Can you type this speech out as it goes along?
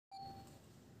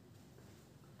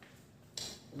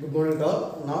Good morning to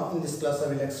all. Now in this class I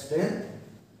will explain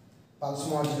pulse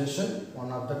modulation.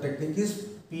 One of the technique is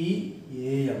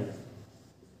PAM,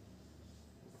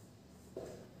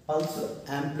 pulse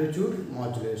amplitude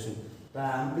modulation. The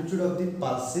amplitude of the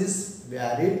pulse is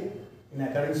varied in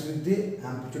accordance with the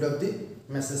amplitude of the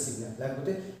message signal. Like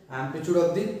the amplitude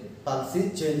of the pulse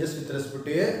changes with respect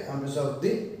to a amplitude of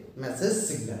the message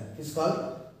signal. It's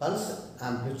called pulse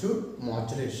amplitude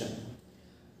modulation.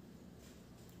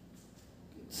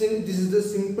 This is the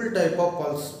simple type of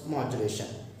pulse modulation.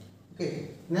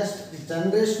 Okay. Next,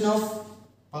 generation of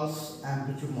pulse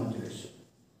amplitude modulation.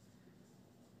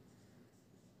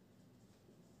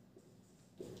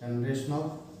 Generation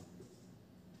of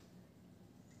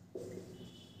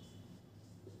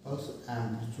pulse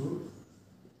amplitude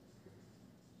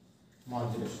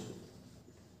modulation.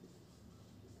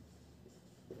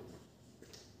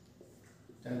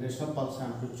 Generation of pulse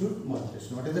amplitude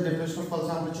modulation. What is the definition of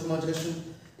pulse amplitude modulation?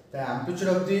 The amplitude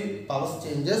of the pulse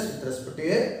changes with respect to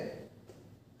a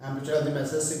amplitude of the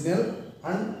message signal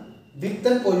and width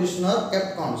and position are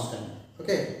kept constant.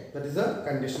 Okay, that is the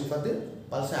condition for the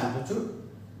pulse amplitude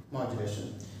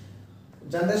modulation.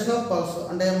 Generation of pulse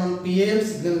అంటే మనం PAM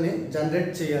signal ని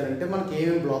generate చేయాలంటే మనకి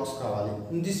ఏమేం blocks కావాలి.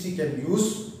 In this we can use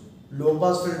low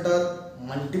pass filter,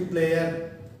 multiplier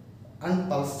and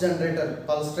pulse generator,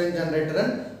 pulse train generator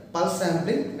and pulse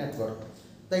sampling network.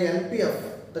 The LPF,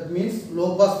 that means low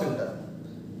pass filter.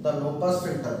 The low pass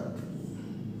filter,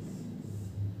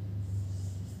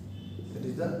 that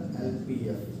is the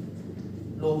LPF,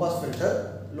 low pass filter.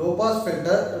 Low pass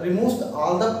filter removes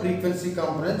all the frequency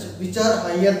components which are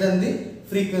higher than the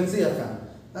frequency FM.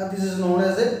 This is known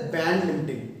as a band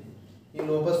limiting. In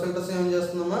low pass filters em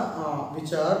chestunama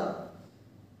which are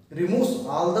removes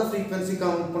all the frequency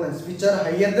components which are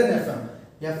higher than FM.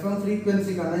 FM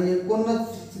frequency kanna ekkunna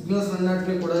signals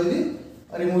annatli kuda idi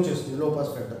remove chestundi low pass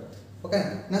filter. Okay,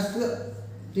 next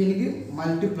deeniki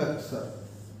multiplexer,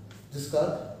 this is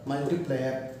called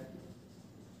multiplier.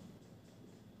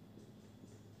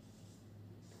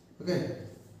 Okay,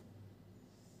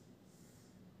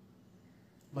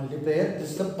 multiplier, this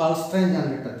is the pulse train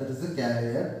generator, that is the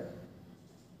carrier.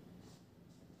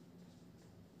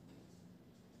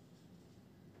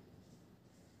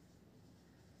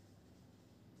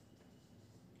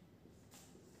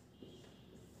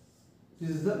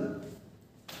 This is the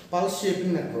pulse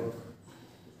shaping network.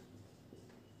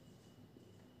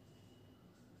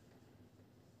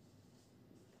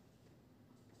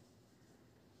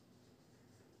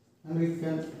 And we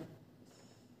can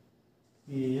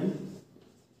PAM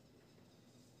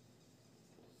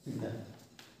signal.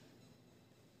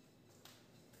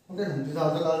 Okay, this is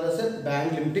also called as a band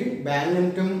limiting. Band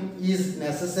limiting is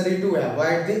necessary to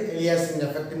avoid the aliasing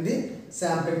effect in the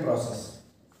sampling process.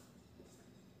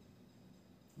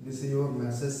 This is your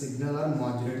message signal or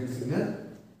modulating signal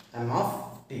M of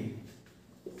T.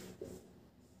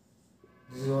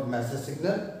 This is your message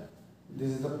signal. This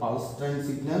is the pulse train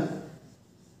signal.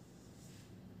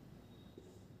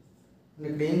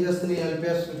 Changes in the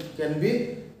LPS can be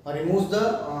removes the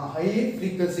high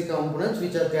frequency components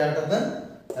which are greater than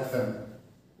FM.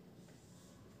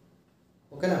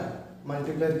 Okay na?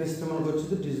 Multiplier ki istemal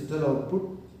kochindi digital output.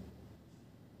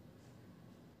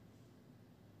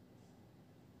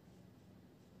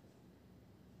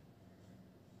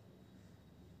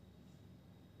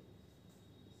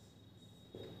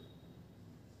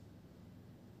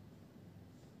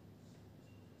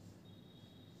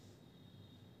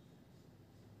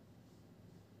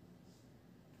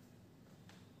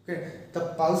 Okay, the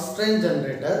pulse train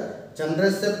generator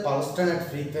generates the pulse train at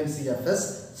frequency Fs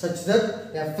such that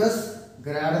Fs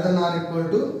greater than or equal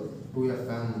to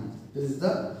 2FM. This is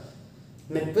the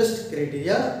Nyquist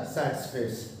criteria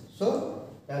satisfies. So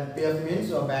LPF means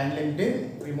band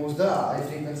limiting, removes the high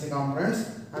frequency components,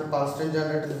 and pulse train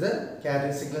generator is the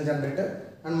carrier signal generator.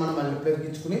 And మనం multiplier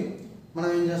ఇచ్చుకుని మనం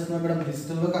ఏం చేస్తున్నాం ఇక్కడ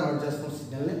digital లో convert చేస్తున్నాం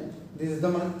signal ని. This is the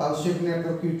మన pulse shape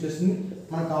network use చేసి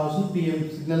మనకు కావాల్సిన PAM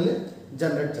సిగ్నల్ ని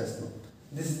generate చేస్తాం.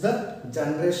 This is the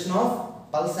generation of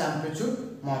pulse amplitude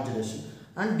modulation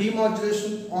and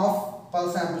demodulation of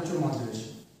pulse amplitude modulation.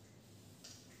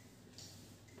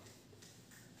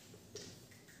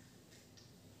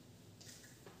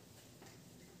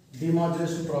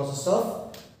 Demodulation process of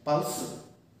pulse.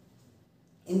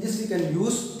 In this we can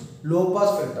use low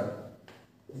pass filter.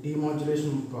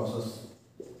 Demodulation process.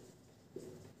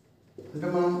 అంటే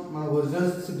మనం మన original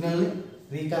signal ని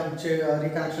reconnection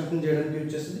చేయడానికి use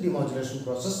చేసేది demodulation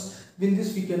process. In this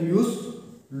we can use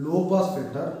low pass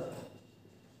filter.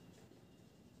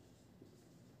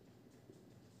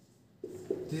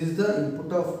 This is the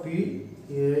input of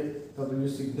PAW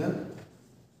signal.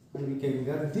 and we can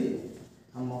get the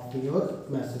of your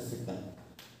message signal.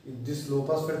 If this low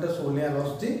pass filter only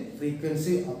allows the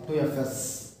frequency up to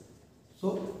Fs,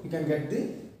 so you can get the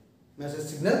message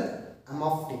signal M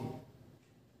of t.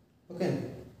 Okay,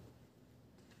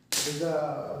 this is the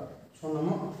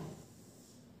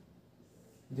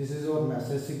this is your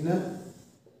message signal.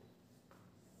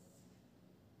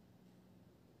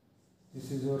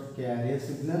 This is your carrier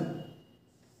signal.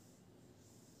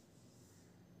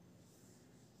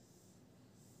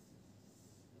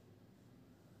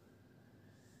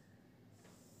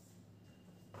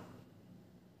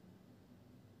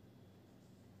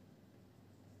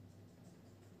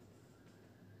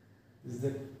 This is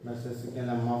the message signal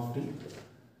M of t.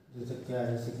 This is the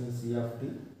carrier signal C of t.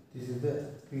 This is the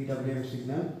PWM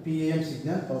signal, PAM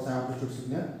signal, pulse amplitude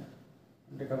signal.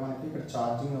 అంటే ఇక్కడ మనకి ఇక్కడ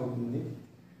charging అవుతుంది.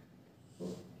 So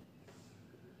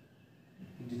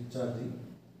discharging.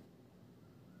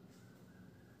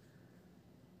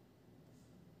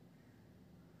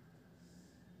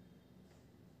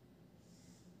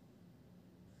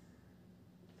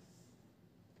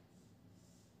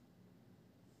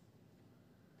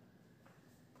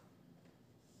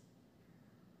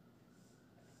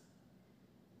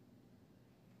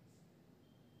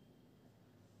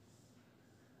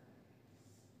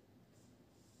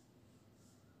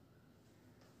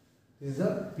 This is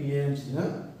the PAM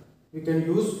signal. We can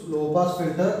use low pass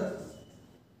filter.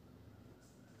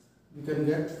 We can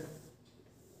get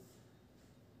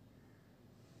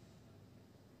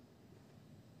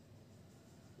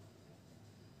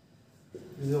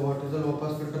this is what is the low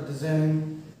pass filter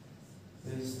design.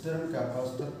 Resistor,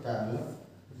 capacitor, parallel.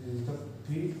 This is the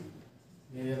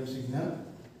PAM signal.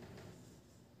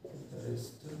 The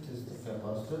resistor, this is the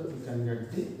capacitor. We can get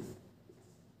the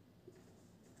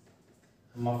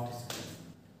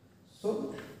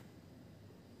so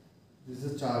this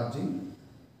is charging,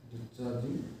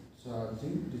 discharging,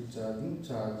 charging, discharging,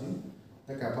 charging,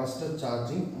 the capacitor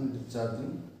charging and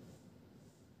discharging.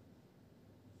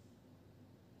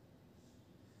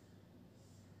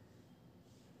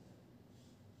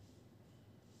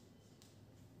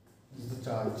 This is the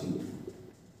charging,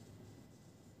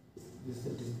 this is the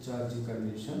discharging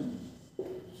condition.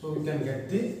 So we can get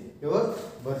the your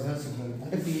original signal.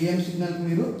 అంటే PAM signal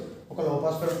మీరు ఒక low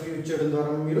pass filter use చేయడం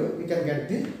ద్వారా మీరు you can get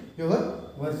the your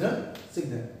original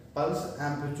signal. Pulse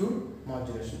amplitude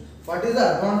modulation. What is the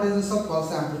advantages of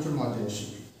pulse amplitude modulation?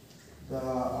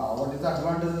 What is the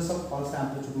advantages of pulse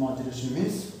amplitude modulation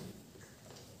means?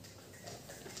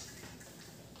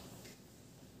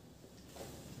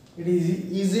 It is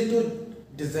easy to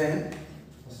design.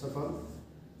 First of all,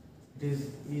 it is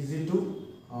easy to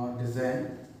design.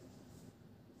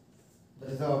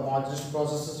 That is the modulation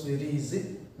process is very easy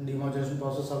and demodulation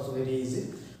process also very easy.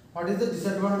 What is the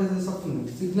disadvantages of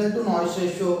signal to noise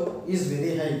ratio is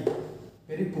very high,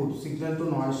 very poor. Signal to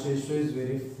noise ratio is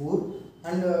very poor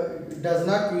and it does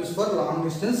not use for long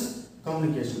distance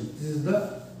communication. This is the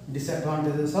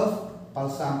disadvantages of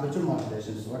pulse amplitude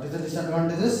modulation. So what is the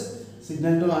disadvantages?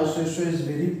 Signal to noise ratio is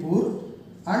very poor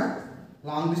and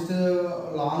long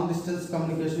distance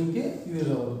communication ke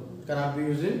use cannot be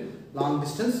used in long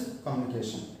distance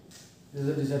communication. This is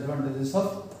the disadvantages of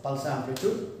pulse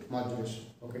amplitude modulation.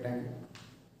 Okay, thank you.